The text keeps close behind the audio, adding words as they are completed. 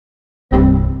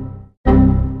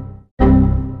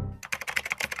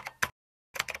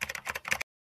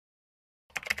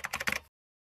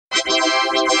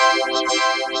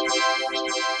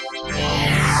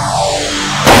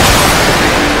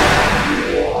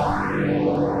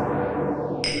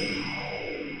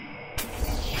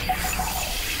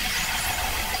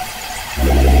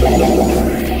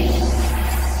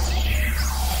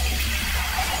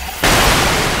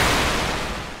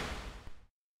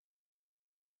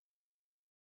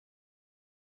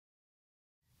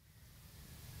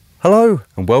Hello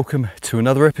and welcome to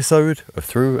another episode of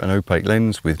Through an Opaque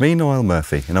Lens with me, Niall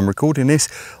Murphy, and I'm recording this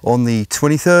on the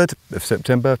 23rd of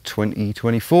September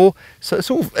 2024, so it's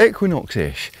sort of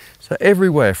equinox-ish. So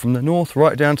everywhere from the north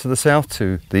right down to the south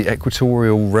to the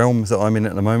equatorial realms that I'm in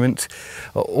at the moment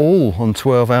are all on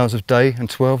 12 hours of day and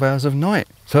 12 hours of night.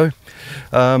 So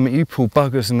you poor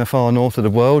buggers in the far north of the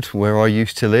world where I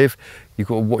used to live, you've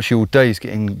got to watch your days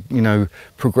getting,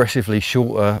 progressively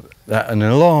shorter at an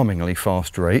alarmingly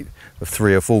fast rate of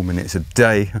 3 or 4 minutes a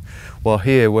day, while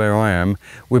here where I am,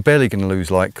 we're barely going to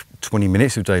lose like 20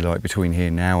 minutes of daylight between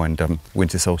here now and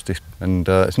winter solstice, and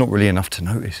it's not really enough to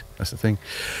notice, that's the thing.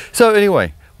 So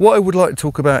anyway, what I would like to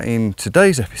talk about in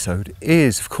today's episode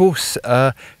is, of course,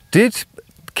 did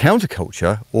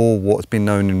counterculture, or what's been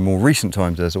known in more recent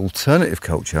times as alternative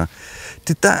culture,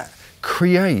 did that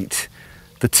create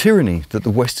the tyranny that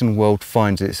the Western world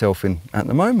finds itself in at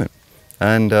the moment?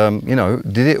 And,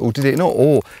 did it or did it not?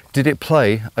 Or did it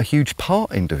play a huge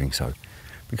part in doing so?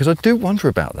 Because I do wonder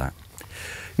about that.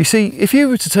 You see, if you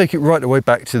were to take it right the way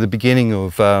back to the beginning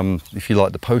of, if you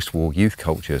like, the post-war youth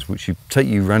cultures, which you take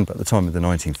you around about the time of the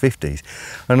 1950s,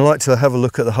 and I'd like to have a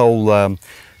look at the whole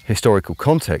historical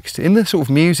context. In the sort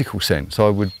of musical sense, I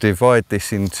would divide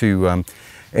this into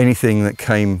anything that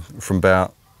came from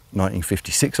about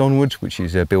 1956 onwards, which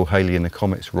is Bill Haley and the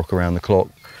Comets, Rock Around the Clock,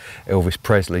 Elvis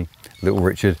Presley, Little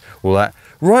Richard, all that,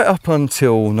 right up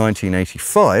until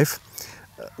 1985,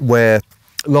 where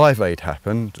Live Aid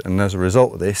happened, and as a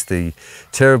result of this, the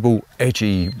terrible,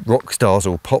 edgy rock stars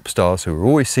or pop stars who were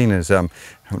always seen as, the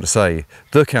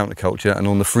counterculture and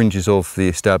on the fringes of the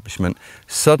establishment,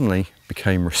 suddenly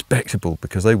became respectable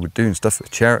because they were doing stuff for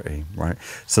charity, right?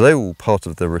 So they were all part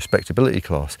of the respectability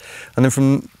class. And then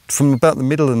from about the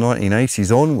middle of the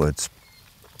 1980s onwards,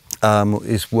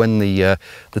 is when the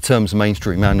terms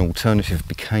mainstream and alternative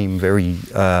became very,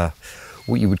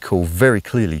 what you would call very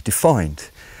clearly defined.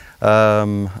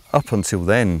 Up until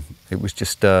then, it was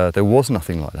just, there was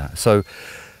nothing like that. So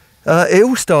it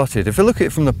all started, if I look at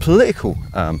it from the political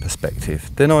perspective,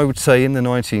 then I would say in the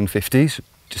 1950s,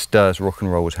 just as rock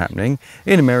and roll was happening,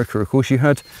 in America, of course, you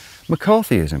had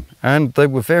McCarthyism, and they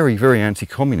were very, very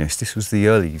anti-communist. This was the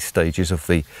early stages of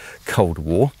the Cold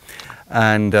War.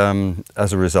 And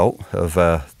as a result of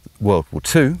World War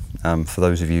II, for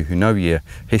those of you who know your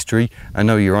history and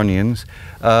know your onions,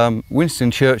 Winston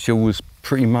Churchill was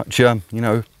pretty much,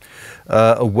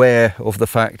 aware of the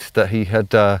fact that he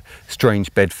had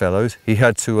strange bedfellows. He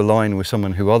had to align with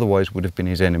someone who otherwise would have been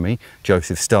his enemy,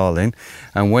 Joseph Stalin.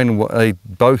 And when they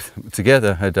both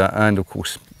together had, and of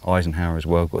course Eisenhower as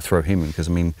well, got to throw him in, because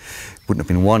I mean, it wouldn't have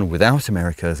been one without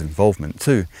America's involvement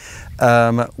too.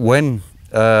 When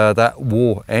that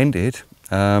war ended,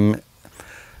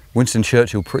 Winston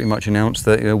Churchill pretty much announced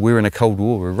that we're in a Cold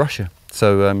War with Russia.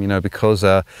 So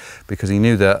because he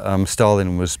knew that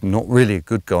Stalin was not really a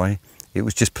good guy, it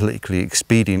was just politically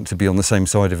expedient to be on the same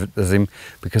side of it as him,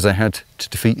 because they had to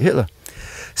defeat Hitler.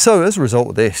 So as a result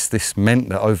of this meant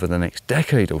that over the next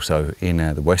decade or so in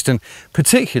the West, and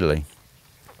particularly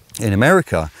in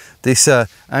America, this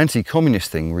anti-communist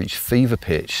thing reached fever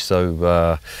pitch.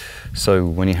 So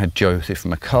when you had Joseph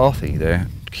McCarthy there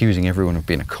accusing everyone of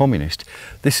being a communist,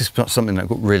 this is something that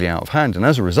got really out of hand. And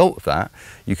as a result of that,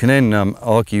 you can then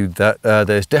argue that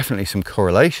there's definitely some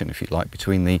correlation, if you like,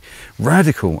 between the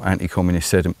radical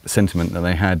anti-communist sentiment that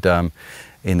they had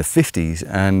in the 50s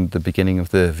and the beginning of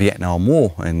the Vietnam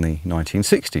War in the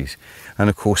 1960s. And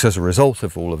of course, as a result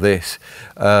of all of this,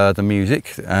 the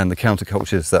music and the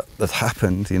countercultures that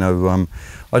happened,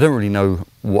 I don't really know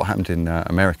what happened in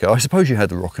America. I suppose you had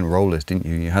the rock and rollers, didn't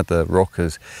you? You had the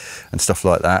rockers and stuff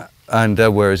like that. And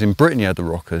whereas in Britain you had the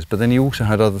rockers, but then you also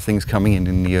had other things coming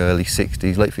in the early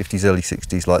 60s, late 50s, early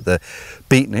 60s, like the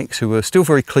beatniks, who were still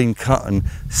very clean cut and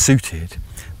suited,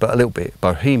 but a little bit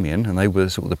bohemian, and they were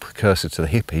sort of the precursor to the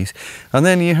hippies. And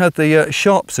then you had the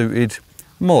sharp-suited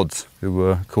mods, who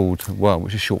were called,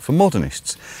 which is short for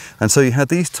modernists. And so you had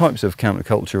these types of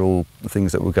countercultural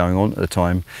things that were going on at the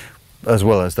time, as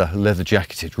well as the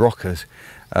leather-jacketed rockers,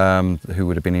 who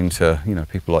would have been into,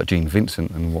 people like Gene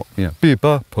Vincent and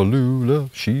Biba Palula,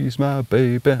 she's my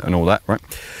baby, and all that, right?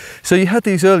 So you had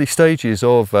these early stages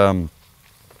of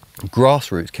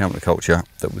grassroots counterculture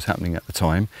that was happening at the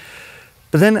time.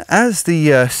 But then as the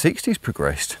 60s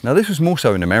progressed, now this was more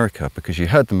so in America because you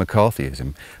had the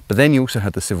McCarthyism, but then you also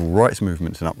had the civil rights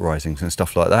movements and uprisings and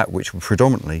stuff like that, which were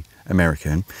predominantly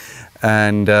American.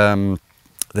 And then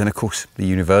of course the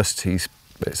universities,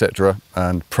 etc.,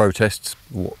 and protests,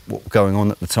 what were going on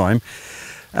at the time.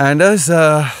 And as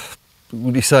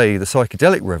would you say, the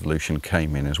psychedelic revolution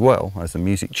came in as well, as the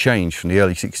music changed from the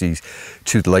early 60s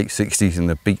to the late 60s, and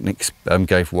the beatniks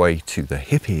gave way to the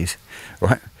hippies,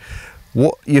 right?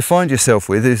 What you find yourself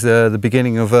with is the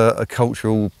beginning of a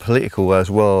cultural, political, as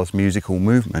well as musical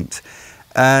movement.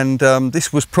 And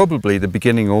this was probably the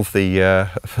beginning of the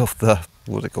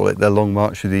what do they call it, the long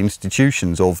march through the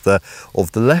institutions of the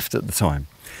left at the time.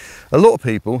 A lot of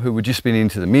people who were just been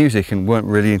into the music and weren't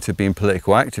really into being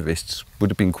political activists would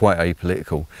have been quite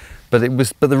apolitical. But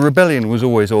the rebellion was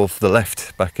always of the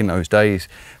left back in those days,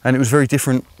 and it was very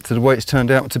different to the way it's turned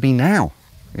out to be now,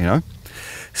 you know.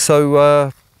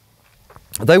 So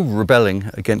they were rebelling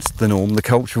against the norm, the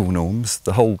cultural norms,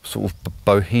 the whole sort of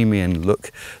bohemian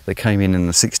look that came in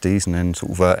the 60s and then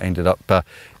sort of ended up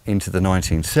into the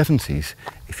 1970s,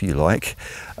 if you like,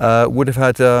 would have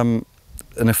had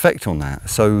an effect on that.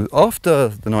 So after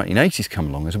the 1980s come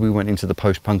along, as we went into the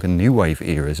post-punk and new wave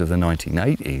eras of the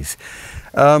 1980s,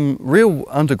 real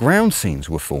underground scenes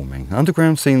were forming.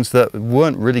 Underground scenes that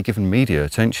weren't really given media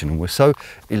attention and were so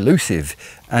elusive,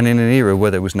 and in an era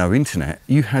where there was no internet,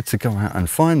 you had to go out and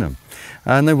find them.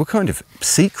 And they were kind of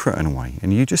secret in a way,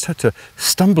 and you just had to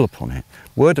stumble upon it.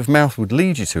 Word of mouth would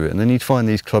lead you to it, and then you'd find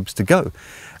these clubs to go.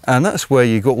 And that's where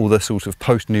you got all the sort of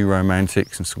post-new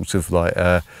romantics and sort of like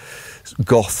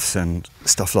goths and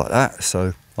stuff like that.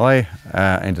 So I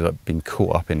ended up being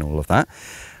caught up in all of that.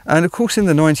 And of course in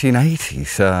the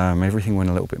 1980s everything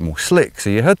went a little bit more slick. So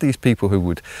you had these people who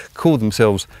would call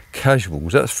themselves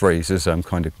casuals. That phrase has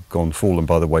kind of fallen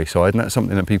by the wayside, and that's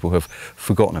something that people have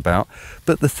forgotten about.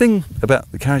 But the thing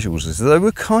about the casuals is that they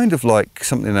were kind of like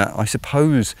something that I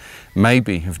suppose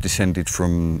maybe have descended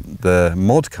from the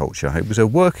mod culture. It was a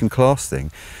working class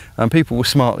thing, and people were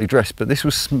smartly dressed, but this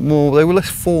was more, they were less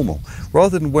formal.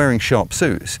 Rather than wearing sharp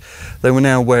suits, they were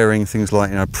now wearing things like,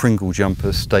 you know, Pringle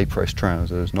jumpers, stay pressed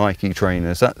trousers, Nike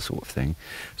trainers, that sort of thing.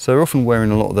 So they're often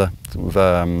wearing a lot of the sort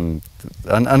of,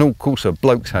 and of course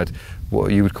blokes had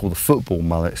what you would call the football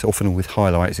mullets, often with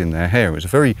highlights in their hair. It was a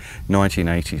very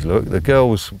 1980s look. The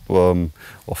girls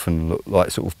often looked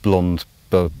like sort of blonde,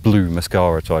 blue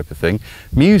mascara type of thing.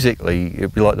 Musically,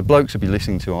 it'd be like the blokes would be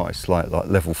listening to artists like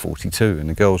Level 42, and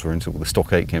the girls were into all the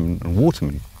Stock Aitken and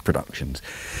Waterman productions.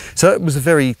 So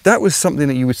that was something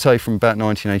that you would say from about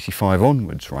 1985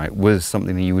 onwards, right, was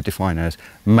something that you would define as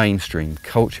mainstream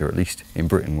culture, at least in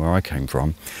Britain where I came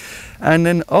from. And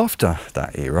then after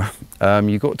that era,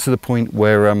 you got to the point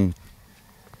where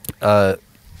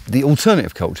the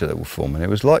alternative culture that was forming, it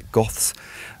was like goths,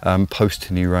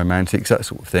 post-new romantics, that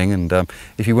sort of thing. And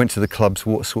if you went to the clubs,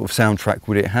 what sort of soundtrack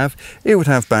would it have? It would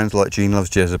have bands like Gene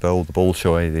Loves Jezebel, The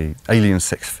Bolshoi, The Alien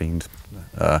Sex Fiend,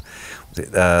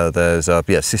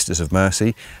 there's Sisters of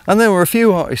Mercy, and there were a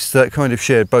few artists that kind of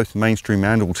shared both mainstream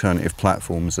and alternative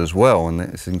platforms as well, and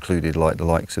this included like the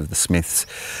likes of the Smiths,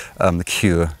 The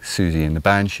Cure, Susie and the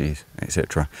Banshees,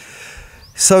 etc.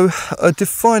 So a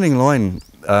defining line,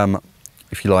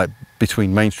 if you like,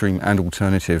 between mainstream and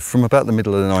alternative from about the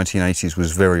middle of the 1980s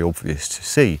was very obvious to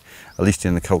see, at least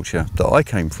in the culture that I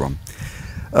came from.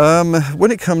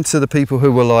 When it comes to the people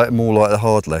who were more like the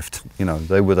hard left, you know,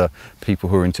 they were the people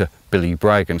who were into Billy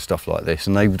Bragg and stuff like this,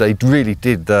 and they really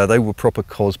did, they were proper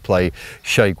cosplay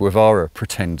Che Guevara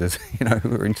pretenders, you know, who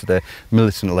were into their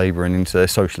militant labour and into their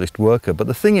socialist worker. But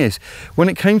the thing is, when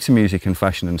it came to music and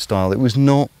fashion and style, it was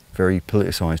not very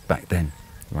politicised back then,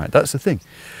 right? That's the thing.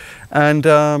 And,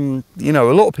 you know,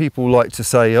 a lot of people like to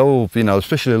say, oh, you know,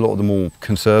 especially a lot of the more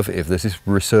conservative, there's this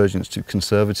resurgence to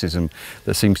conservatism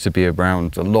that seems to be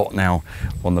around a lot now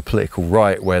on the political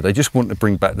right, where they just want to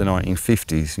bring back the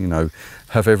 1950s, you know,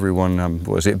 have everyone,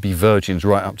 be virgins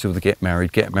right up till they get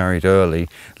married early,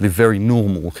 live very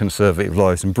normal conservative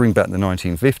lives and bring back the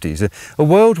 1950s. A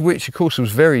world which, of course,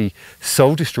 was very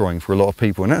soul-destroying for a lot of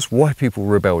people, and that's why people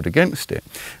rebelled against it.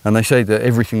 And they say that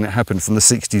everything that happened from the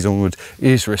 60s onward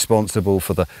is responsible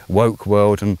for the woke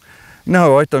world, and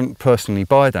no, I don't personally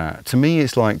buy that. To me,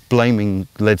 it's like blaming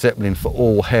Led Zeppelin for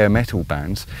all hair metal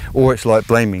bands, or it's like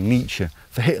blaming Nietzsche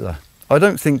for Hitler. I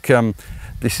don't think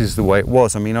this is the way it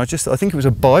was. I mean, I think it was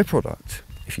a byproduct,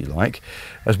 if you like,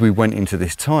 as we went into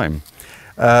this time.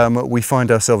 We find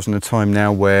ourselves in a time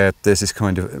now where there's this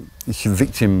kind of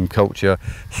victim culture,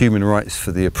 human rights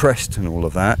for the oppressed and all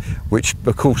of that, which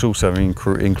of course also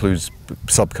includes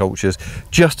subcultures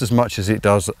just as much as it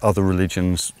does other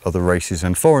religions, other races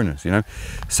and foreigners, you know.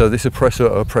 So this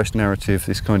oppressor-oppressed narrative,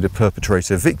 this kind of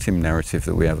perpetrator-victim narrative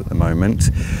that we have at the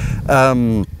moment,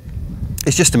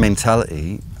 it's just a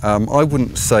mentality. I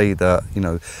wouldn't say that, you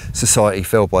know, society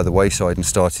fell by the wayside and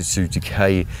started to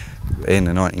decay in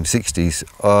the 1960s.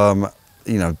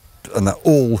 You know, that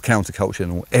all counterculture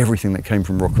and everything that came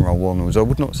from rock and roll onwards, I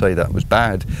would not say that was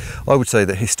bad. I would say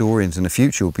that historians in the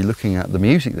future will be looking at the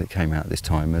music that came out at this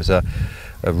time as a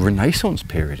renaissance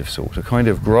period of sorts, a kind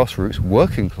of grassroots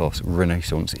working class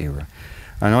renaissance era.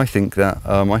 And I think that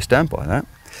I stand by that.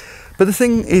 But the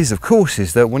thing is, of course,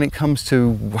 is that when it comes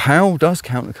to how did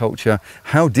counterculture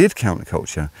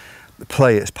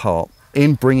play its part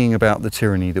in bringing about the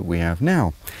tyranny that we have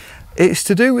now, it's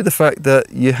to do with the fact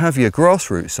that you have your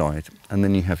grassroots side and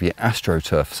then you have your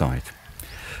astroturf side.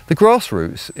 The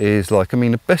grassroots is like, I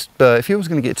mean, the best, if you was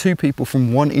going to get two people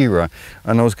from one era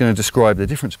and I was going to describe the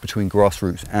difference between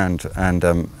grassroots and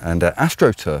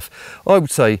astroturf, I would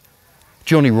say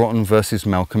Johnny Rotten versus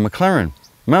Malcolm McLaren.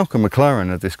 Malcolm McLaren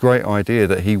had this great idea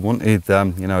that he wanted,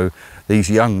 you know, these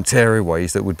young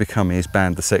tearaways that would become his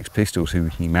band, the Sex Pistols, who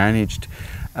he managed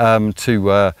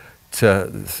to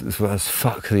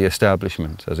fuck the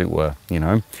establishment, as it were, you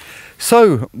know.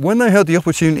 So when they had the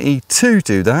opportunity to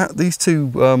do that, these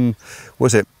two,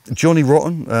 was it Johnny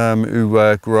Rotten,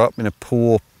 who grew up in a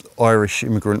poor Irish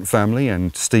immigrant family,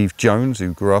 and Steve Jones,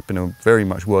 who grew up in a very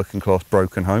much working class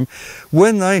broken home,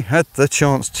 when they had the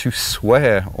chance to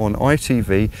swear on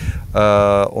ITV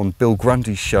on Bill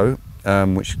Grundy's show,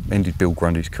 which ended Bill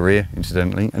Grundy's career,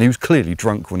 incidentally, and he was clearly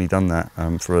drunk when he done that,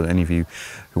 for any of you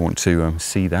who want to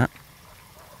see that.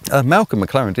 Malcolm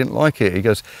McLaren didn't like it. He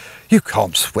goes, "You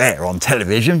can't swear on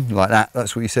television like that."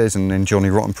 That's what he says. And then Johnny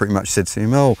Rotten pretty much said to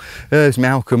him, "Oh, there's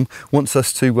Malcolm, wants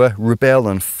us to rebel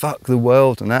and fuck the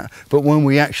world and that, but when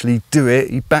we actually do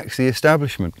it, he backs the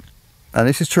establishment." And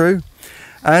this is true.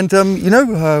 And you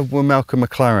know, well, Malcolm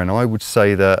McLaren, I would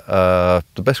say that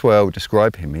the best way I would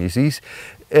describe him is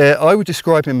I would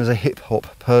describe him as a hip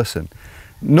hop person,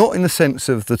 not in the sense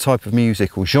of the type of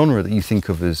music or genre that you think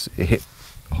of as hip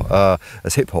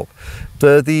hop.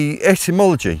 The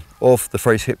etymology of the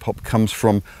phrase hip hop comes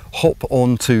from hop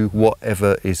on to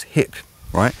whatever is hip,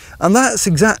 right? And that's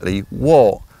exactly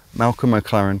what Malcolm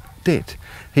McLaren did.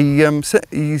 He's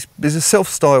a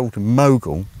self-styled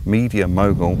mogul, media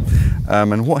mogul,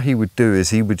 and what he would do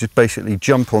is he would just basically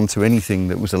jump onto anything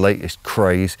that was the latest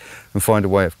craze and find a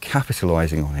way of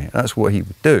capitalising on it. That's what he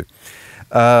would do.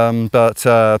 But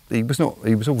he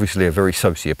was obviously a very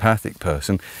sociopathic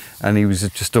person, and he was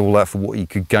just all that for what he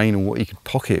could gain and what he could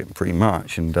pocket, pretty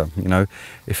much. And you know,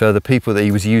 if the people that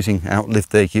he was using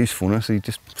outlived their usefulness, he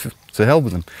just to hell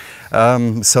with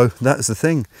them. So that's the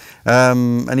thing.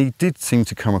 And he did seem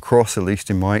to come across, at least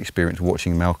in my experience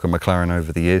watching Malcolm McLaren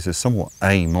over the years, as somewhat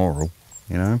amoral.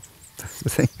 You know, that's the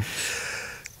thing.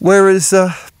 Whereas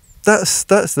that's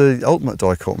the ultimate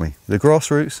dichotomy: the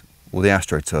grassroots or the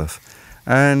astroturf.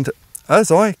 And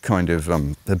as I kind of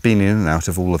have been in and out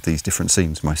of all of these different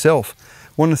scenes myself,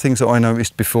 one of the things that I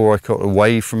noticed before I got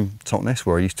away from Totnes,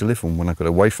 where I used to live, and when I got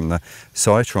away from the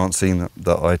psytrance scene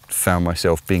that I found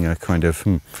myself being a kind of,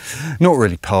 not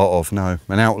really part of, no,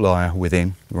 an outlier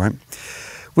within, right,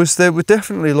 was there were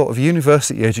definitely a lot of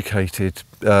university educated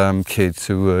kids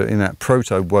who were in that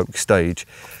proto-woke stage,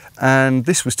 and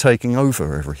this was taking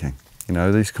over everything. You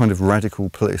know, this kind of radical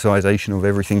politicisation of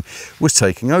everything was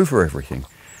taking over everything.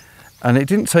 And it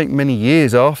didn't take many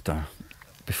years after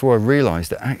before I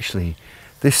realised that actually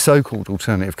this so-called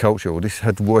alternative culture, or this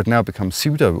had what had now become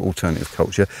pseudo-alternative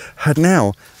culture, had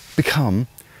now become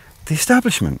the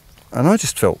establishment. And I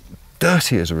just felt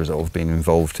dirty as a result of being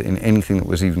involved in anything that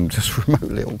was even just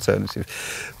remotely alternative.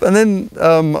 And then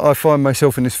I find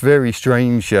myself in this very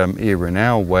strange era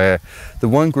now, where the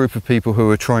one group of people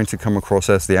who are trying to come across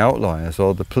as the outliers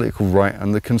are the political right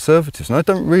and the conservatives. And I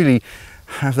don't really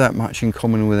have that much in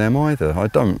common with them either. I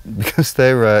don't, because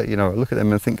they're, you know, I look at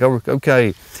them and think, oh,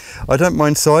 okay, I don't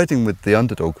mind siding with the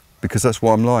underdog because that's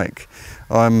what I'm like.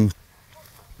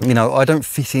 You know, I don't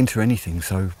fit into anything,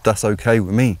 so that's okay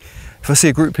with me. If I see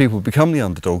a group of people become the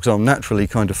underdogs, I'll naturally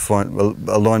kind of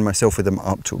align myself with them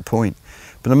up to a point.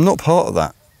 But I'm not part of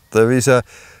that. There is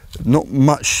not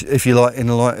much, if you like, in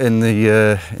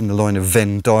the line of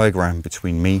Venn diagram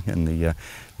between me and the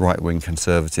right-wing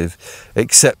conservative,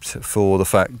 except for the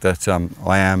fact that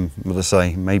I am, let's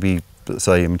say, maybe, let's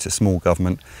say, I'm into small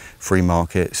government, free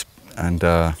markets, and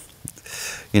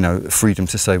you know, freedom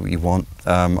to say what you want.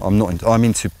 I'm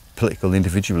into political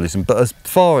individualism, but as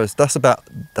far as that's about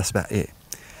it.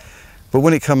 But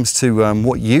when it comes to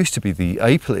what used to be the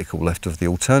apolitical left of the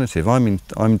alternative,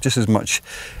 I'm just as much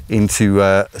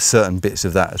into certain bits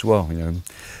of that as well, you know.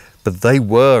 But they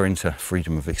were into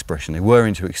freedom of expression, they were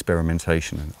into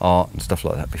experimentation and art and stuff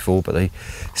like that before, but they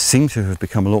seem to have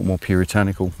become a lot more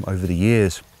puritanical over the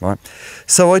years, right?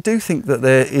 So I do think that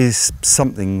there is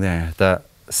something there that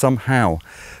somehow,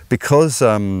 because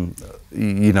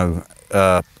you know,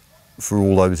 for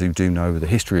all those who do know the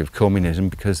history of communism,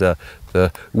 because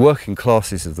the working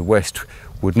classes of the West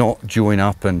would not join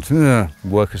up and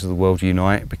workers of the world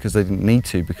unite, because they didn't need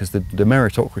to, because the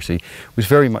meritocracy was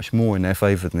very much more in their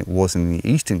favour than it was in the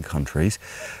Eastern countries.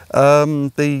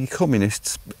 The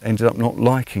communists ended up not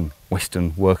liking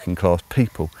Western working class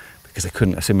people, because they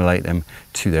couldn't assimilate them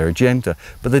to their agenda.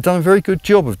 But they've done a very good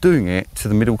job of doing it to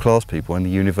the middle class people and the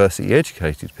university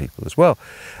educated people as well.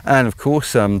 And of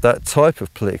course, that type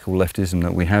of political leftism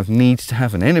that we have needs to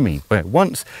have an enemy. Where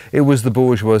once it was the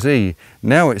bourgeoisie,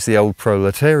 now it's the old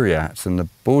proletariat, and the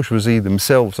bourgeoisie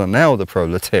themselves are now the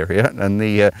proletariat, and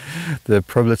the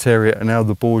proletariat are now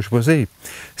the bourgeoisie.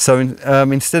 So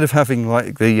instead of having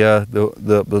like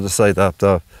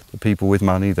the people with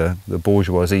money, the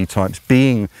bourgeoisie types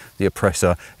being the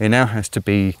oppressor, it now has to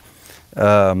be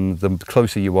the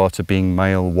closer you are to being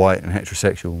male, white and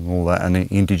heterosexual and all that, and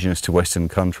indigenous to Western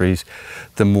countries,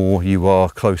 the more you are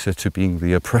closer to being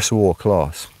the oppressor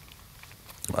class.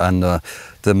 And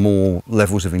the more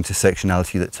levels of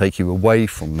intersectionality that take you away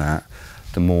from that,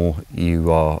 the more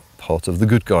you are part of the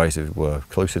good guys, who were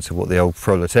closer to what the old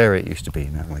proletariat used to be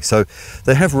in that way. So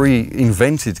they have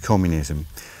reinvented communism.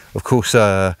 Of course,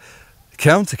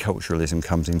 counterculturalism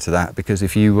comes into that, because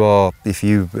if you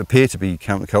appear to be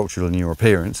countercultural in your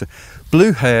appearance,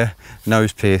 blue hair,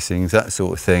 nose piercings, that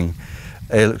sort of thing,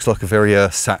 it looks like a very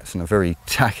ersatz and a very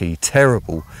tacky,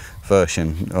 terrible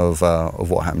version of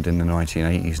what happened in the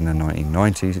 1980s and the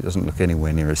 1990s. It doesn't look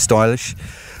anywhere near as stylish,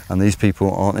 and these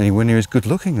people aren't anywhere near as good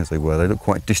looking as they were. They look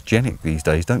quite dysgenic these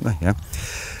days, don't they? Yeah.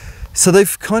 So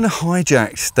they've kind of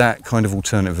hijacked that kind of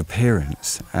alternative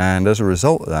appearance, and as a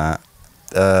result of that,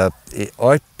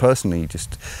 I personally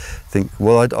just think,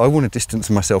 well, I want to distance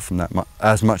myself from that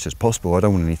as much as possible. I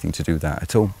don't want anything to do with that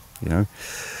at all, you know.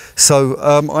 So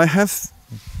I have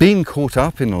been caught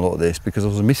up in a lot of this because I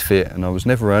was a misfit and I was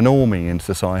never a normie in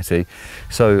society.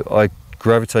 So I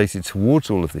gravitated towards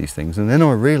all of these things, and then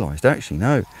I realised, actually,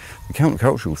 no, the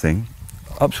countercultural thing,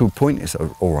 up to a point, is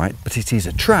all right, but it is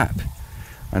a trap.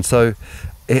 And so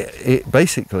it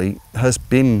basically has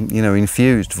been, you know,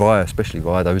 infused especially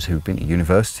via those who've been to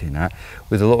university and that,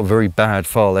 with a lot of very bad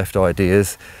far left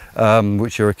ideas,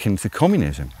 which are akin to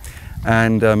communism.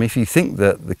 And if you think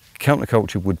that the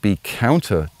counterculture would be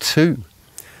counter to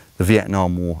the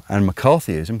Vietnam War and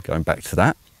McCarthyism, going back to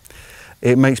that,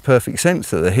 it makes perfect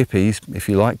sense that the hippies, if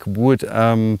you like, would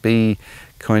be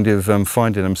kind of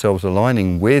finding themselves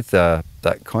aligning with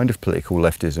that kind of political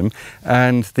leftism,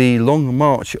 and the long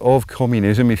march of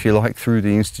communism, if you like, through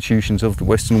the institutions of the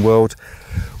Western world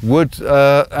would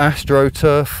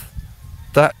astroturf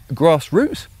that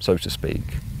grassroots, so to speak.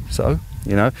 So,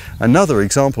 you know, another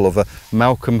example of a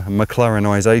Malcolm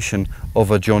McLarenisation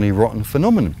of a Johnny Rotten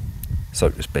phenomenon, so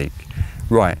to speak.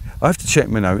 Right, I have to check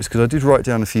my notes because I did write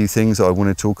down a few things that I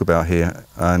want to talk about here,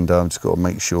 and I've just got to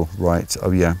make sure. Right,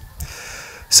 oh yeah.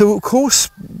 So of course,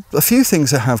 a few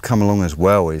things that have come along as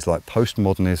well is like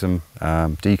postmodernism,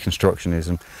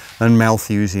 deconstructionism and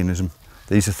Malthusianism.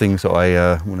 These are things that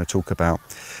I want to talk about.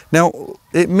 Now,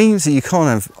 it means that you can't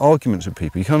have arguments with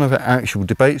people, you can't have actual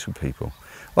debates with people.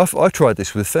 I've tried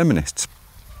this with feminists,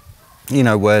 you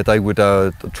know, where they would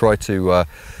try to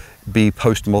be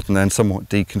postmodern and somewhat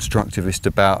deconstructivist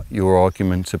about your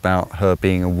argument about her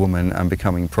being a woman and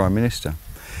becoming Prime Minister.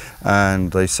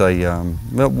 And they say,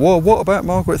 well, what about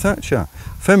Margaret Thatcher?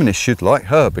 Feminists should like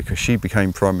her because she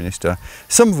became Prime Minister.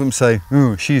 Some of them say,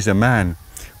 oh, she's a man,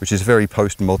 which is a very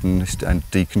postmodernist and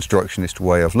deconstructionist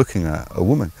way of looking at a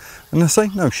woman. And they say,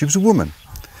 no, she was a woman.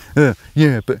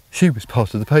 Yeah, but she was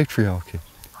part of the patriarchy.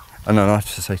 And then I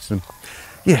have to say to them,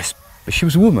 yes, but she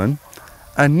was a woman,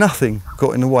 and nothing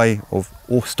got in the way of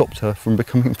or stopped her from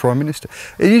becoming Prime Minister.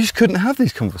 You just couldn't have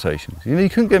these conversations. You know, you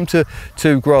couldn't get them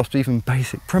to grasp even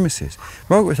basic premises.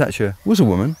 Margaret Thatcher was a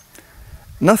woman.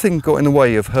 Nothing got in the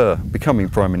way of her becoming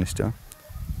Prime Minister.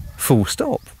 Full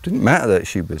stop. Didn't matter that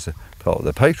she was a part of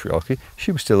the patriarchy.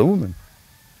 She was still a woman.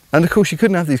 And of course, you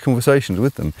couldn't have these conversations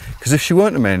with them, because if she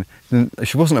weren't a man, then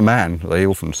she wasn't a man, they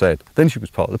often said, then she was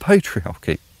part of the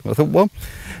patriarchy. I thought, well,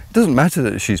 it doesn't matter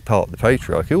that she's part of the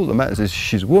patriarchy. All that matters is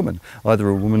she's a woman. Either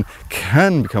a woman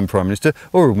can become Prime Minister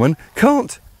or a woman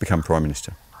can't become Prime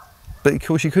Minister. But of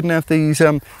course you couldn't have these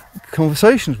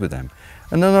conversations with them.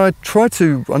 And then I tried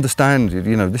to understand,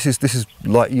 you know, this is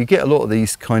like, you get a lot of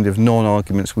these kind of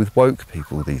non-arguments with woke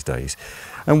people these days.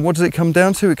 And what does it come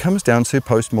down to? It comes down to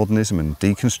postmodernism and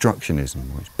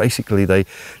deconstructionism, which basically they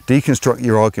deconstruct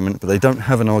your argument, but they don't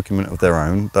have an argument of their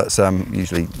own. That's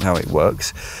usually how it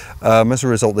works. As a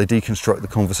result, they deconstruct the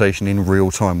conversation in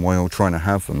real time while you're trying to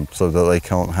have them, so that they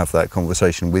can't have that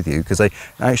conversation with you, because they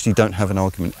actually don't have an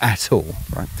argument at all,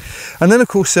 right? And then, of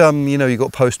course, you know, you've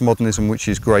got postmodernism, which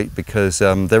is great because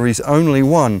there is only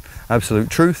one absolute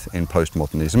truth in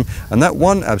postmodernism, and that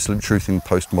one absolute truth in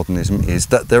postmodernism is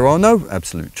that there are no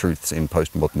absolute truths in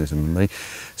postmodernism. And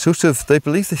they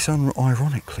believe this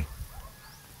unironically,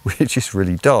 which is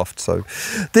really daft. So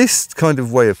this kind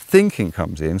of way of thinking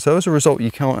comes in. So as a result,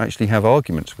 you can't actually have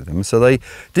arguments with them. So they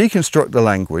deconstruct the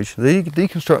language, they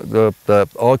deconstruct the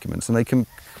arguments, and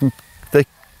they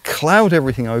cloud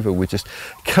everything over with just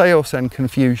chaos and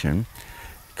confusion.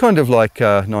 Kind of like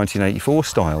 1984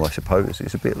 style, I suppose.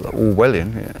 It's a bit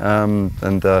Orwellian,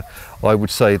 and I would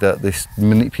say that this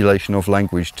manipulation of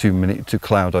language to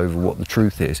cloud over what the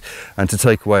truth is, and to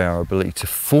take away our ability to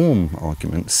form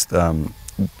arguments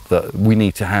that we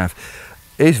need to have,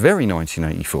 is very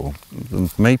 1984.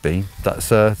 And maybe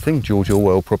that's a thing. George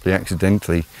Orwell probably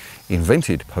accidentally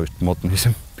invented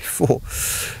postmodernism before,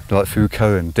 like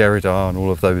Foucault and Derrida and all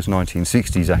of those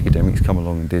 1960s academics come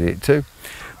along and did it too.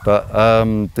 But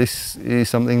this is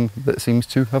something that seems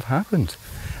to have happened.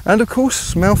 And of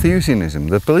course, Malthusianism,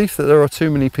 the belief that there are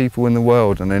too many people in the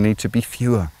world and there need to be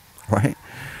fewer, right?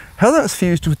 How that's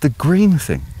fused with the green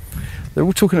thing. They're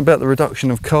all talking about the reduction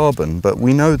of carbon, but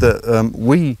we know that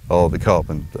we are the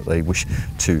carbon that they wish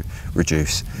to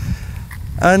reduce.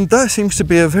 And that seems to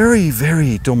be a very,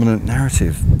 very dominant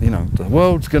narrative. You know, the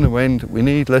world's going to end, we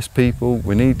need less people,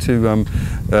 we need to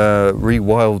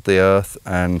rewild the earth,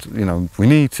 and, you know, we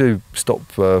need to stop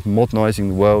modernising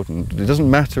the world. And it doesn't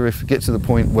matter if it gets to the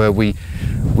point where we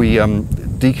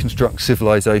deconstruct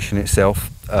civilization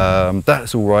itself.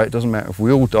 That's all right. It doesn't matter if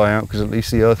we all die out, because at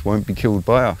least the earth won't be killed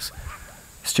by us.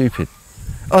 Stupid.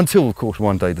 Until, of course,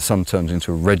 one day the sun turns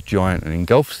into a red giant and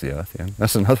engulfs the earth. Yeah?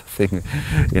 That's another thing,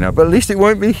 you know. But at least it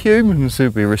won't be humans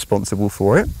who'll be responsible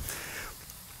for it.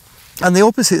 And the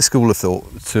opposite school of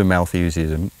thought to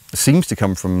Malthusianism seems to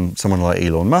come from someone like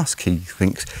Elon Musk. He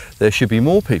thinks there should be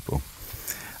more people.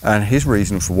 And his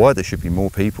reason for why there should be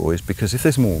more people is because if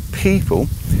there's more people,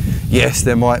 yes,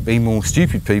 there might be more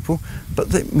stupid people, but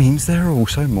that means there are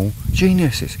also more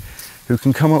geniuses who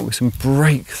can come up with some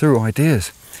breakthrough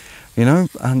ideas. You know,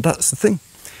 and that's the thing.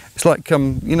 It's like,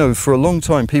 you know, for a long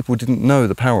time people didn't know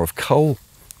the power of coal.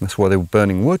 That's why they were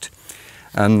burning wood.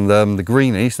 And the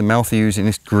greenies, the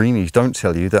Malthusianist greenies, don't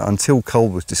tell you that until coal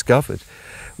was discovered,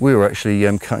 we were actually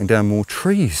cutting down more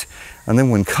trees. And then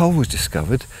when coal was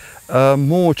discovered,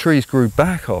 more trees grew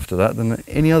back after that than at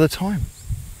any other time.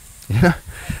 Yeah.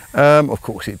 Of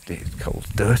course, coal's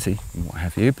dirty and what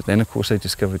have you, but then of course they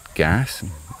discovered gas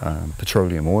and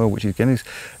petroleum oil, which again is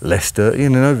less dirty.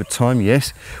 And then over time,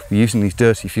 yes, we're using these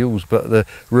dirty fuels, but the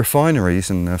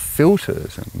refineries and the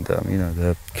filters and you know,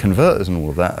 the converters and all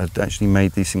of that had actually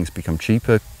made these things become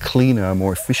cheaper, cleaner,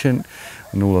 more efficient,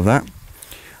 and all of that.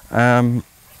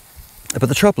 But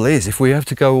the trouble is, if we have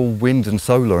to go all wind and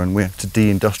solar and we have to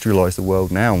deindustrialise the world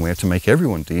now, and we have to make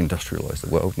everyone deindustrialise the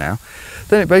world now,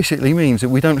 then it basically means that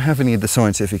we don't have any of the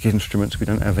scientific instruments, we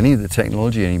don't have any of the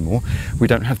technology anymore, we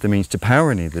don't have the means to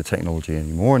power any of the technology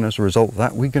anymore, and as a result of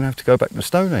that, we're going to have to go back to the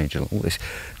Stone Age, and all this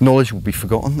knowledge will be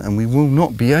forgotten, and we will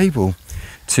not be able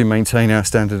to maintain our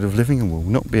standard of living, and will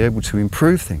not be able to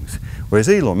improve things. Whereas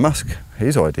Elon Musk,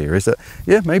 his idea is that,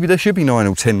 yeah, maybe there should be 9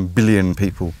 or 10 billion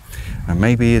people, and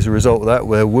maybe as a result of that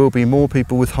there will be more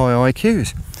people with high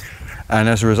IQs, and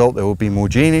as a result there will be more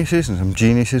geniuses, and some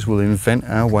geniuses will invent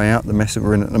our way out the mess that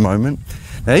we're in at the moment.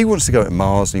 Now he wants to go to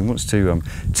Mars, and he wants to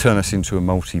turn us into a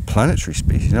multi-planetary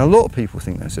species. Now a lot of people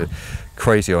think that's a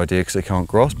crazy idea because they can't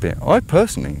grasp it. I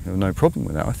personally have no problem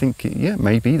with that. I think, yeah,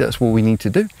 maybe that's what we need to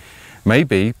do.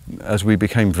 Maybe as we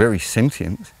became very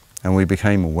sentient and we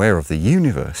became aware of the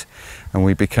universe, and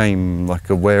we became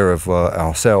like aware of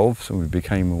ourselves, and we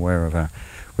became aware of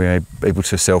we're able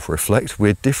to self-reflect,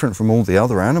 we're different from all the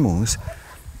other animals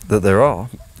that there are,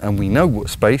 and we know what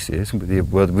space is.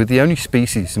 We're the only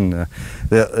species, and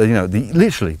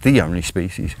literally the only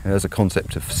species that has a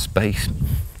concept of space,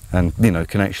 and you know,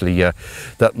 can actually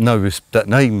that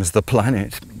names the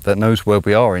planet, that knows where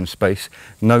we are in space,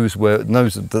 knows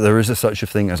that there is such a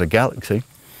thing as a galaxy,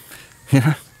 you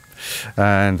know,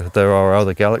 and there are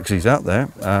other galaxies out there,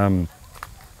 and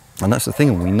that's the thing,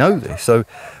 and we know this. So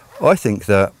I think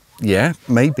that, yeah,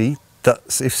 maybe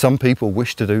that's, if some people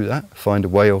wish to do that, find a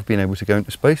way of being able to go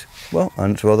into space, well,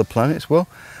 and to other planets, well,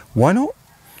 why not?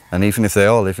 And even if they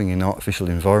are living in artificial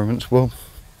environments, well,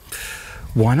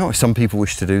 why not? If some people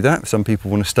wish to do that, if some people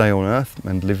want to stay on Earth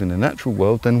and live in the natural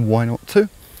world, then why not too?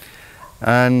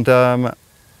 And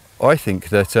I think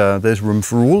that there's room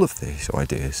for all of these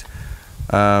ideas.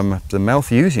 The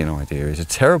Malthusian idea is a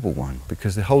terrible one,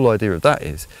 because the whole idea of that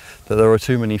is that there are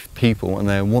too many people and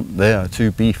they want there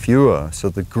to be fewer. So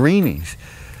the greenies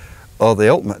are the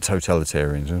ultimate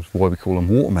totalitarians, and why we call them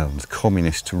watermelons.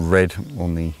 Communist, red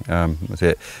on the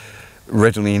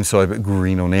red on the inside but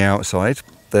green on the outside.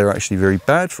 They're actually very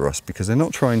bad for us, because they're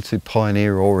not trying to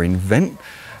pioneer or invent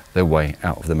their way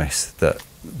out of the mess that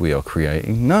we are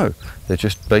creating. No, they're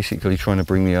just basically trying to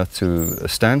bring the earth to a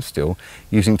standstill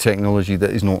using technology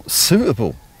that is not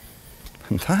suitable.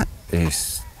 And that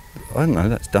is, I don't know,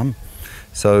 that's dumb.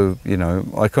 So, you know,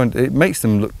 it makes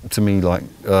them look to me like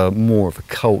more of a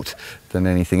cult than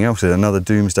anything else. They're another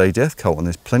doomsday death cult, and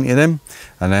there's plenty of them,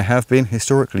 and there have been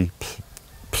historically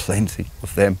plenty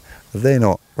of them. They're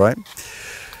not, right?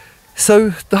 So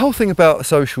the whole thing about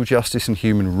social justice and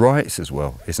human rights as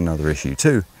well is another issue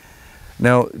too.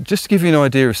 Now, just to give you an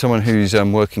idea of someone who's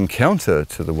working counter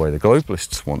to the way the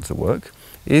globalists want to work,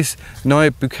 is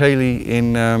Nayib Bukele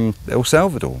in El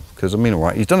Salvador. Because I mean, all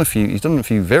right, he's done a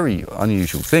few very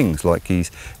unusual things, like he's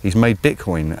made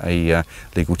Bitcoin a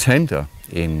legal tender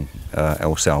in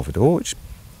El Salvador, which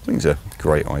I think is a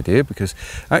great idea, because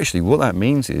actually what that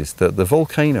means is that the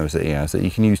volcanoes that he has, that you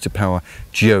can use to power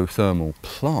geothermal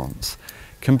plants,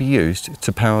 can be used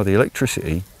to power the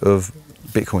electricity of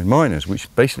Bitcoin miners,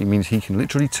 which basically means he can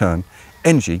literally turn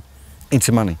energy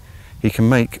into money. He can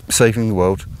make saving the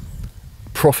world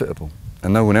profitable,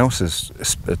 and no one else has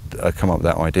come up with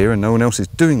that idea, and no one else is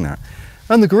doing that.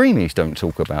 And the greenies don't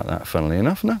talk about that, funnily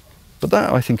enough, no. But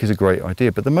that, I think, is a great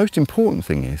idea. But the most important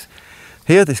thing is,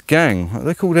 here this gang,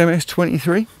 they're called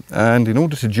MS-23, and in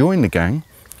order to join the gang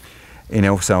in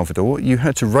El Salvador, you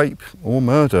had to rape or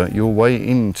murder your way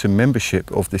into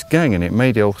membership of this gang, and it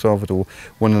made El Salvador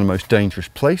one of the most dangerous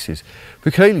places.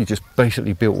 Bukele just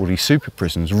basically built all these super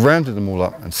prisons, rounded them all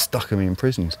up and stuck them in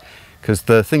prisons, because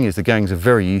the thing is, the gangs are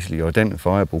very easily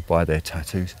identifiable by their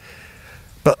tattoos.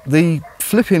 But the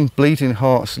flipping bleeding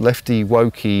hearts, lefty,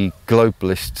 wokey,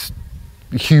 globalists,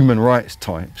 human rights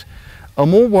types are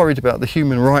more worried about the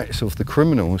human rights of the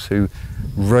criminals who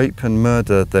rape and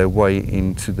murder their way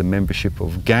into the membership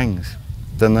of gangs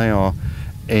than they are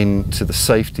into the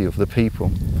safety of the people.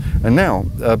 And now,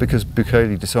 because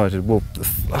Bukele decided, well,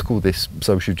 fuck all this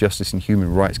social justice and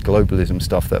human rights globalism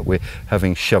stuff that we're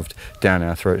having shoved down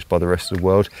our throats by the rest of the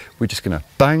world, we're just going to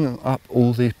bang up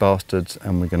all these bastards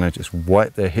and we're going to just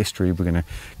wipe their history, we're going to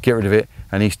get rid of it.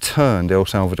 And he's turned El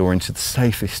Salvador into the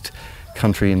safest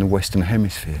country in the Western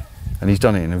Hemisphere. And he's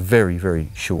done it in a very, very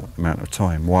short amount of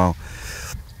time, while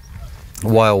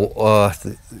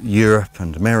Europe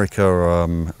and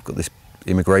America got this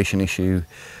immigration issue,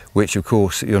 which of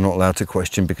course you're not allowed to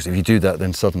question, because if you do that,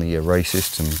 then suddenly you're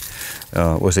racist, and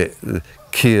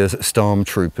Kia's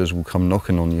stormtroopers will come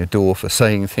knocking on your door for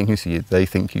saying things they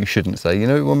think you shouldn't say, you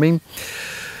know what I mean?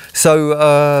 So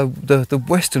the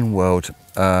Western world,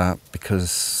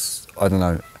 because, I don't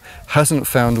know, hasn't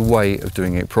found a way of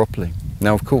doing it properly.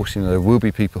 Now, of course, you know, there will be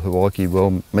people who argue,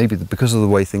 well, maybe because of the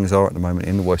way things are at the moment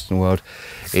in the Western world,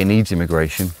 it needs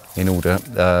immigration in order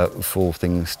for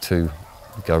things to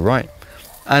go right.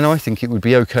 And I think it would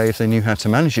be okay if they knew how to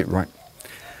manage it right.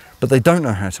 But they don't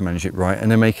know how to manage it right, and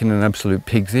they're making an absolute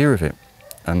pig's ear of it.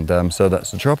 And so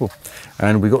that's the trouble.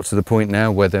 And we got to the point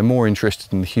now where they're more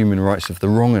interested in the human rights of the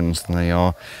wrong-uns than they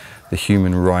are the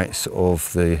human rights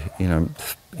of the, you know,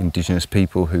 indigenous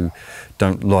people who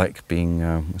don't like being,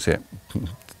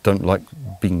 don't like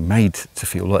being made to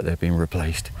feel like they're being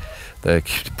replaced. They're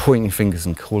pointing fingers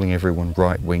and calling everyone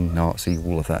right-wing, Nazi,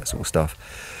 all of that sort of stuff.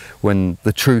 When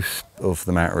the truth of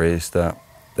the matter is that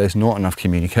there's not enough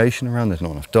communication around, there's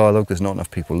not enough dialogue, there's not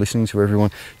enough people listening to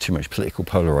everyone, too much political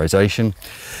polarisation.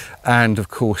 And of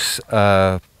course,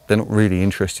 they're not really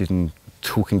interested in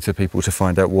talking to people to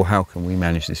find out, well, how can we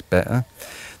manage this better?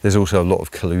 There's also a lot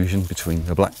of collusion between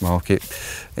the black market,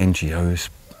 NGOs,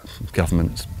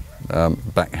 governments,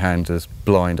 backhanders,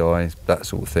 blind eyes, that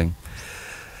sort of thing.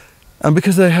 And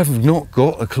because they have not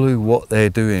got a clue what they're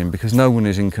doing, because no one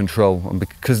is in control, and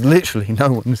because literally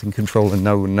no one is in control and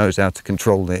no one knows how to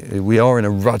control it, we are in a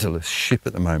rudderless ship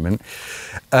at the moment,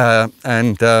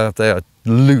 and they are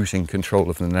losing control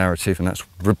of the narrative, and that's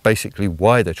basically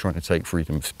why they're trying to take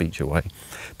freedom of speech away,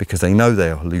 because they know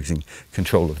they are losing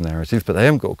control of the narrative, but they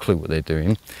haven't got a clue what they're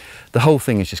doing. The whole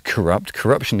thing is just corrupt.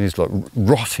 Corruption is like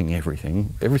rotting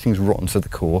everything. Everything's rotten to the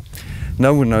core.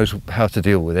 No one knows how to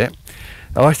deal with it.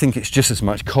 I think it's just as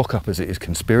much cock-up as it is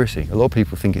conspiracy. A lot of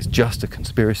people think it's just a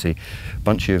conspiracy. A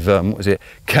bunch of,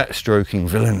 cat-stroking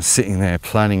villains sitting there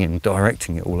planning and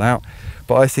directing it all out.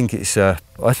 But I think it's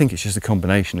just a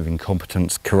combination of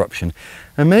incompetence, corruption,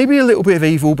 and maybe a little bit of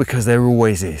evil, because there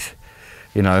always is.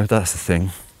 You know, that's the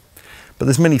thing. but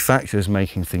there's many factors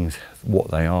making things what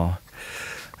they are.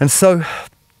 And so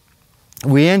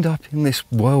we end up in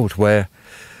this world where,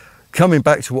 coming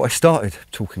back to what I started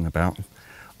talking about,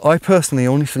 I personally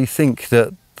honestly think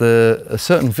that a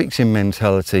certain victim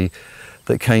mentality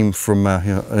that came from,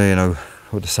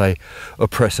 what to say,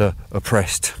 oppressor,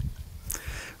 oppressed.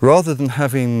 Rather than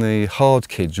having the hard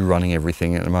kids running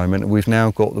everything at the moment, we've now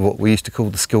got what we used to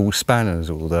call the school spanners,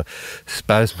 or the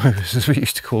spasmos, as we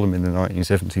used to call them in the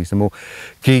 1970s, the more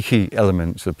geeky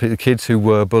elements, the kids who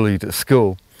were bullied at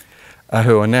school,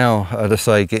 who are now, as I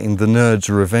say, getting the nerds'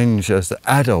 revenge as the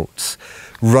adults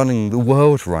running the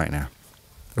world right now,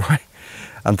 right?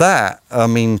 And that, I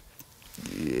mean,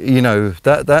 you know,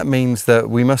 that means that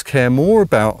we must care more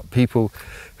about people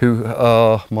who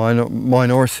are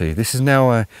minority. This is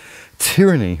now a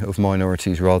tyranny of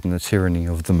minorities rather than a tyranny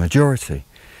of the majority.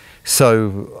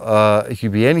 So it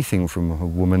could be anything from a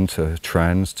woman to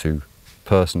trans to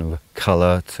person of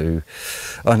colour to,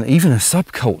 and even a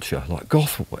subculture like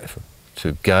goth or whatever,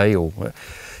 to gay or whatever.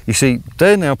 You see,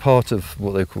 they're now part of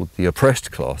what they call the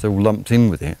oppressed class. They're all lumped in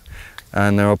with it.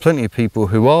 And there are plenty of people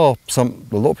who are, a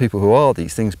lot of people who are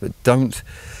these things, but don't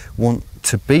want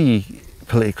to be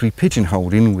politically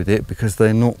pigeonholed in with it because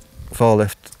they're not far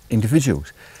left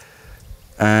individuals.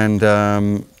 And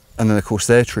then of course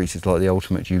they're treated like the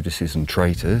ultimate Judases and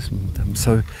traitors. And,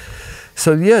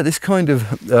 so yeah, this kind of,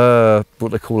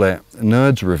 what they call it,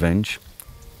 nerd's revenge,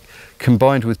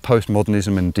 combined with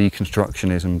postmodernism and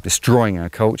deconstructionism, destroying our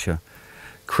culture,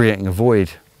 creating a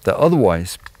void that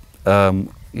otherwise,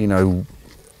 you know,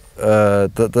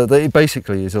 that it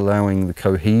basically is allowing the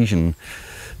cohesion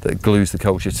that glues the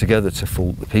culture together to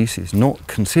fall to pieces, not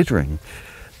considering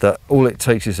that all it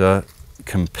takes is a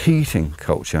competing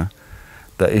culture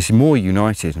that is more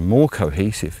united and more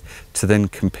cohesive to then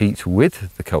compete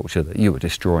with the culture that you are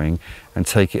destroying and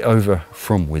take it over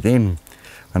from within.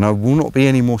 And I will not be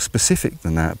any more specific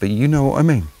than that, but you know what I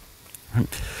mean.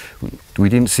 We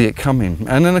didn't see it coming.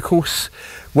 And then of course,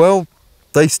 well,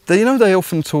 they you know, they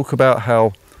often talk about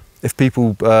how if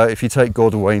people, if you take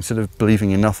God away, instead of believing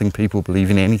in nothing, people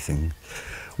believe in anything.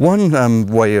 One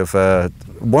way of,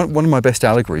 one of my best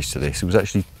allegories to this was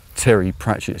actually Terry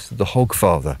Pratchett's The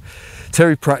Hogfather.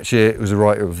 Terry Pratchett was a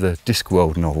writer of the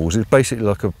Discworld novels. It's basically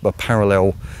like a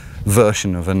parallel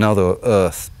version of another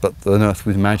Earth, but an Earth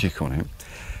with magic on it.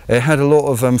 It had a lot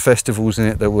of festivals in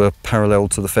it that were parallel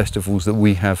to the festivals that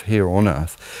we have here on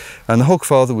Earth. And the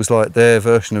Hogfather was like their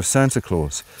version of Santa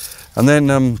Claus. And then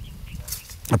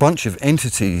a bunch of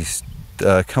entities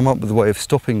come up with a way of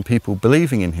stopping people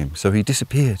believing in him. So he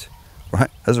disappeared, right?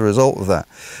 As a result of that,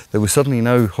 there was suddenly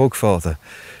no Hogfather.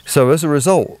 So as a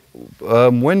result,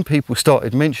 when people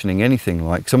started mentioning anything,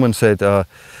 like someone said,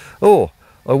 oh,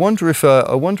 I wonder if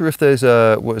there's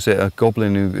a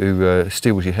goblin who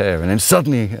steals your hair, and then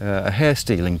suddenly a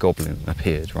hair-stealing goblin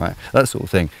appeared, right? That sort of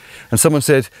thing. And someone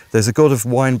said there's a god of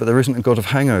wine, but there isn't a god of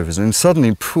hangovers, and then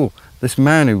suddenly, phew, this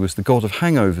man who was the god of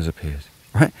hangovers appeared,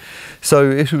 right?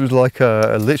 So it was like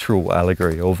a literal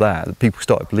allegory of that. People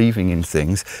started believing in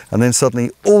things, and then suddenly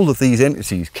all of these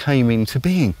entities came into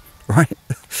being, right?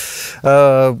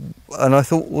 And I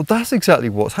thought, well, that's exactly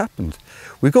what's happened.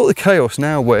 We've got the chaos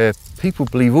now where people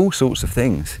believe all sorts of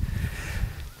things.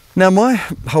 Now, my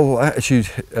whole attitude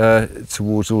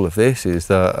towards all of this is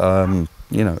that,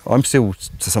 you know, I'm still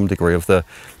to some degree of the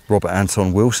Robert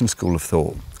Anton Wilson school of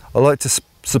thought. I like to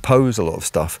suppose a lot of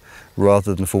stuff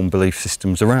rather than form belief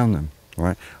systems around them,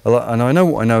 right? And I know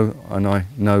what I know, and I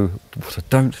know what I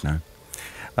don't know.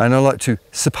 And I like to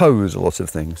suppose a lot of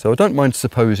things. So I don't mind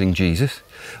supposing Jesus.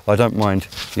 I don't mind,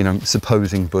 you know,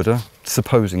 supposing Buddha,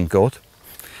 supposing God.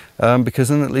 Because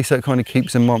then at least that kind of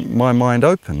keeps my mind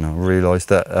open. I realise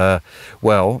that,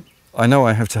 well, I know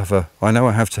I have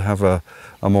to have a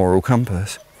moral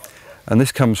compass, and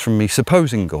this comes from me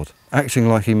supposing God, acting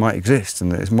like he might exist,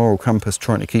 and that his moral compass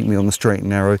trying to keep me on the straight and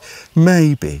narrow.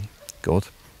 Maybe God,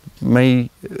 maybe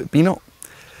not,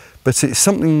 but it's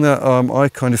something that I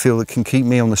kind of feel that can keep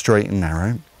me on the straight and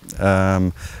narrow,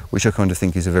 which I kind of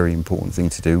think is a very important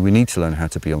thing to do. We need to learn how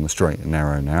to be on the straight and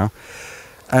narrow now.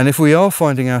 And if we are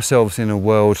finding ourselves in a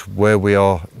world where we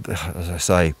are, as I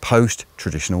say,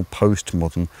 post-traditional,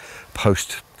 post-modern,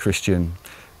 post-Christian,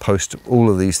 post all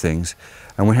of these things,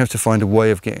 and we have to find a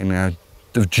way of getting of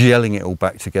gelling it all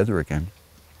back together again,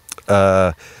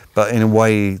 but in a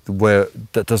way where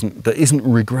that isn't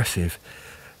regressive,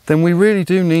 then we really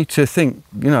do need to think,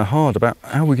 you know, hard about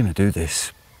how we're going to do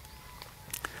this.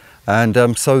 And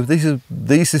so this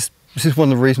is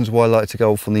one of the reasons why I like to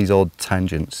go off on these odd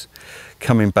tangents.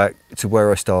 Coming back to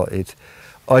where I started,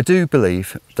 I do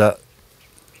believe that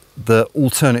the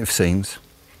alternative scenes,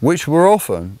 which were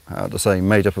often, how to say,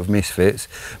 made up of misfits,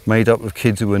 made up of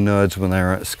kids who were nerds when they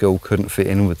were at school, couldn't fit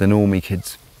in with the normie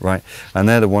kids, right? And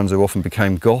they're the ones who often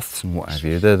became goths and what have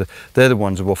you. They're the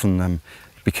ones who often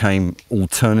became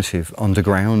alternative,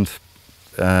 underground,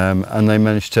 and they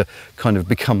managed to kind of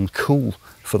become cool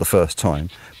for the first time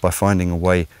by finding a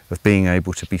way of being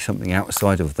able to be something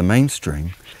outside of the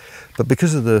mainstream. But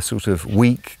because of the sort of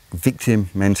weak victim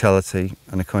mentality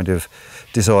and a kind of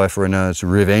desire for a nerd's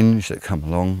revenge that come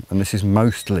along, and this is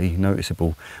mostly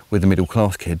noticeable with the middle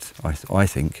class kids, I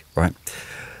think, right,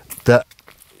 that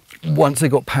once they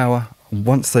got power,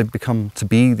 once they become to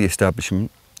be the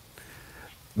establishment,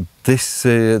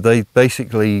 they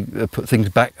basically put things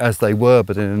back as they were,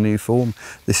 but in a new form.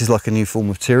 This is like a new form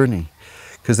of tyranny.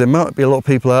 Because there might be a lot of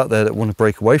people out there that want to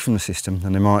break away from the system,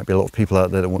 and there might be a lot of people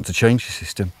out there that want to change the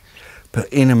system. But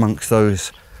in amongst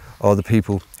those are the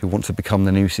people who want to become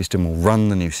the new system or run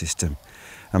the new system.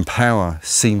 And power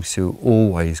seems to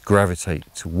always gravitate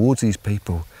towards these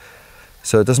people.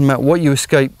 So it doesn't matter what you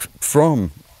escape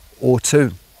from or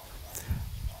to.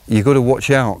 You've got to watch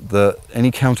out that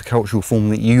any countercultural form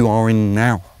that you are in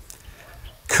now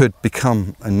could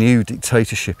become a new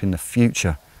dictatorship in the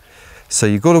future. So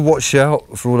you've got to watch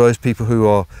out for all those people who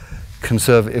are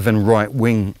conservative and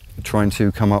right-wing, trying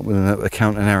to come up with a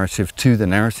counter-narrative to the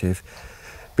narrative,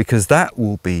 because that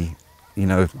will be, you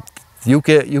know, you'll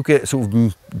get sort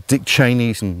of Dick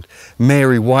Cheneys and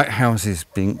Mary Whitehouses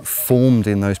being formed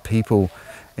in those people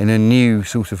in a new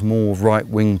sort of more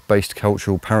right-wing based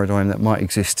cultural paradigm that might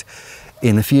exist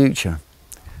in the future.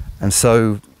 And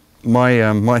so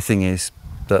my thing is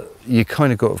that you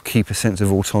kind of got to keep a sense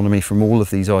of autonomy from all of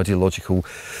these ideological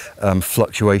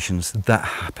fluctuations that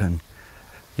happen.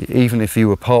 Even if you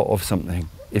were part of something,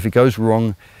 if it goes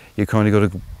wrong, you kind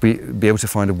of got to be able to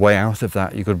find a way out of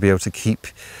that. You've got to be able to keep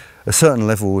a certain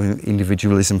level of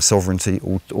individualism, sovereignty,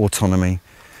 autonomy.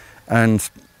 And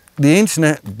the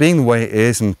internet being the way it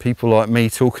is, and people like me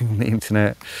talking on the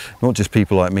internet, not just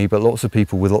people like me, but lots of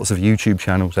people with lots of YouTube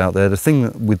channels out there, the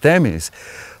thing with them is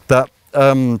that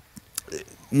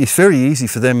it's very easy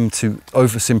for them to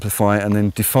oversimplify and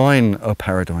then define a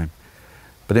paradigm,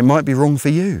 but it might be wrong for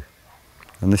you.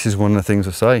 And this is one of the things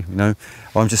I say, you know,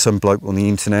 I'm just some bloke on the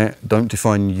internet, don't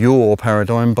define your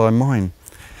paradigm by mine.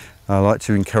 I like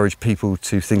to encourage people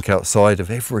to think outside of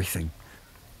everything.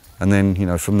 And then, you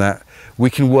know, from that,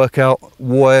 we can work out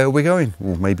where we're going.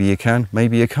 Well, maybe you can,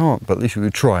 maybe you can't, but at least we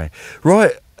would try.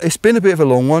 Right, it's been a bit of a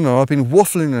long one, and I've been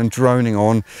waffling and droning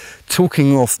on,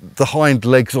 talking off the hind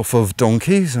legs off of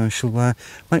donkeys. I shall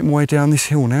make my way down this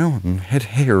hill now and head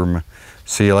home.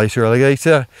 See you later,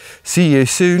 alligator. See you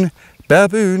soon,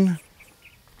 baboon.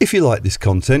 If you like this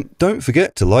content, don't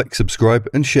forget to like, subscribe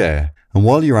and share. And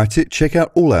while you're at it, check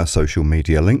out all our social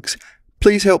media links.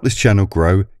 Please help this channel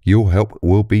grow. Your help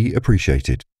will be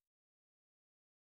appreciated.